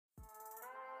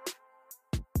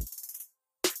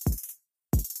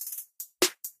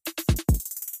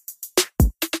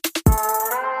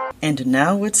And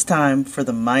now it's time for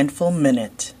the Mindful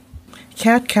Minute.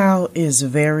 Cat-cow is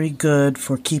very good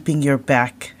for keeping your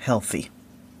back healthy.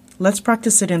 Let's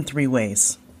practice it in 3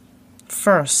 ways.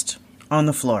 First, on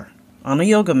the floor. On a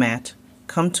yoga mat,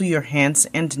 come to your hands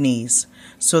and knees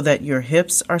so that your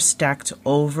hips are stacked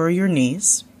over your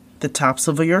knees, the tops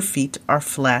of your feet are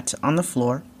flat on the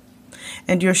floor,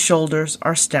 and your shoulders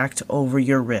are stacked over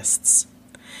your wrists.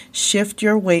 Shift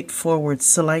your weight forward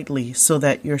slightly so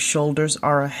that your shoulders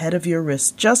are ahead of your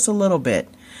wrists just a little bit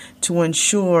to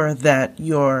ensure that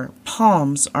your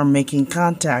palms are making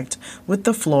contact with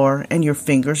the floor and your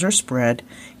fingers are spread,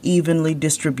 evenly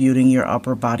distributing your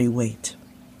upper body weight.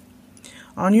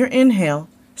 On your inhale,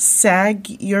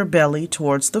 sag your belly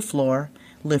towards the floor,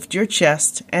 lift your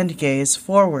chest, and gaze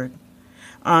forward.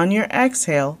 On your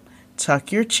exhale,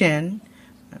 tuck your chin,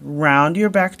 round your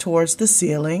back towards the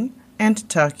ceiling, and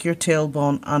tuck your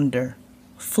tailbone under.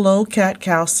 Flow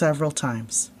cat-cow several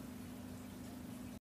times.